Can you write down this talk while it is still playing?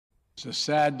It's a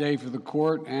sad day for the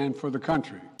court and for the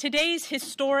country. Today's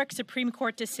historic Supreme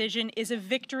Court decision is a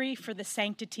victory for the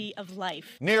sanctity of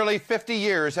life. Nearly 50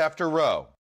 years after Roe.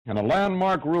 In a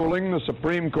landmark ruling, the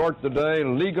Supreme Court today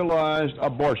legalized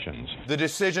abortions. The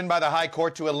decision by the High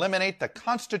Court to eliminate the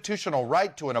constitutional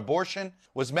right to an abortion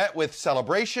was met with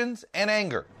celebrations and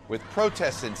anger, with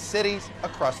protests in cities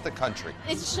across the country.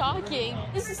 It's shocking.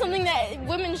 This is something that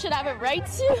women should have a right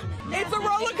to. It's a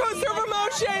roller coaster of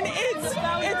emotion. It's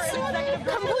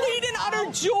complete and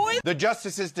utter joy. The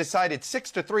justices decided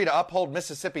 6-3 to uphold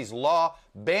Mississippi's law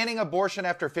banning abortion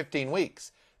after 15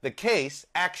 weeks. The case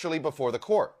actually before the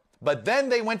court. But then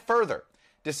they went further,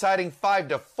 deciding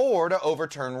 5-4 to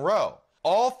overturn Roe.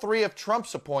 All three of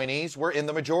Trump's appointees were in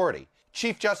the majority.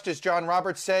 Chief Justice John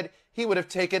Roberts said he would have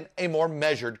taken a more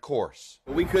measured course.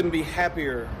 We couldn't be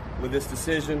happier with this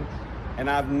decision, and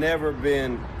I've never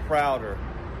been prouder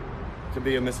to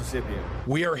be a Mississippian.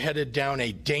 We are headed down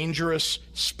a dangerous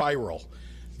spiral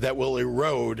that will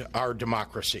erode our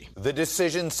democracy. The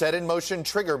decision set in motion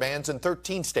trigger bans in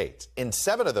 13 states. In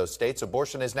 7 of those states,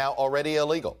 abortion is now already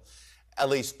illegal. At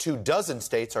least 24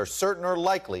 states are certain or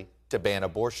likely to ban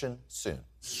abortion soon.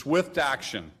 Swift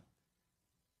action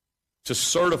to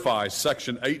certify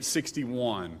Section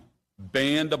 861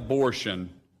 banned abortion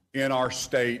in our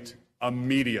state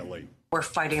immediately. We're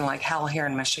fighting like hell here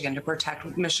in Michigan to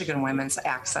protect Michigan women's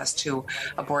access to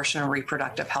abortion and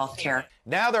reproductive health care.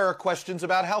 Now there are questions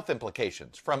about health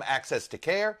implications, from access to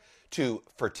care, to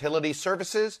fertility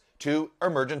services, to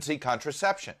emergency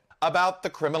contraception, about the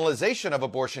criminalization of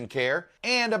abortion care,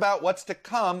 and about what's to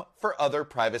come for other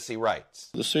privacy rights.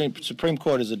 The Supreme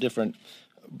Court is a different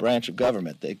branch of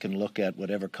government. They can look at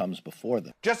whatever comes before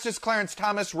them. Justice Clarence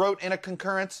Thomas wrote in a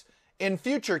concurrence, "In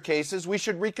future cases, we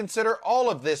should reconsider all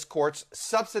of this court's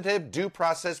substantive due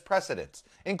process precedents,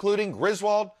 including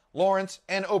Griswold, Lawrence,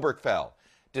 and Obergefell,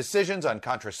 decisions on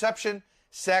contraception,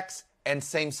 sex, and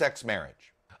same-sex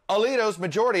marriage." Alito's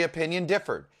majority opinion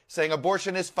differed, saying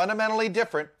abortion is fundamentally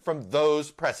different from those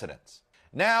precedents.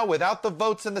 Now, without the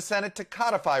votes in the Senate to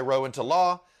codify Roe into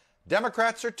law,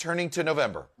 Democrats are turning to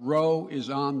November. Roe is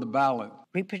on the ballot.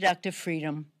 Reproductive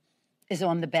freedom is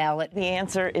on the ballot. The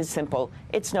answer is simple.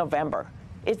 It's November.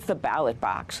 It's the ballot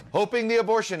box. Hoping the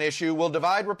abortion issue will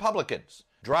divide Republicans,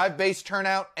 drive base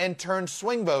turnout, and turn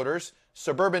swing voters,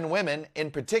 suburban women in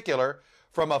particular,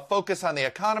 from a focus on the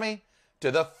economy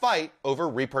to the fight over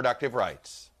reproductive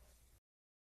rights.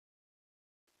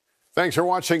 Thanks for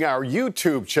watching our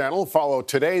YouTube channel. Follow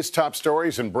today's top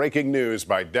stories and breaking news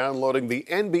by downloading the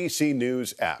NBC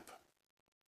News app.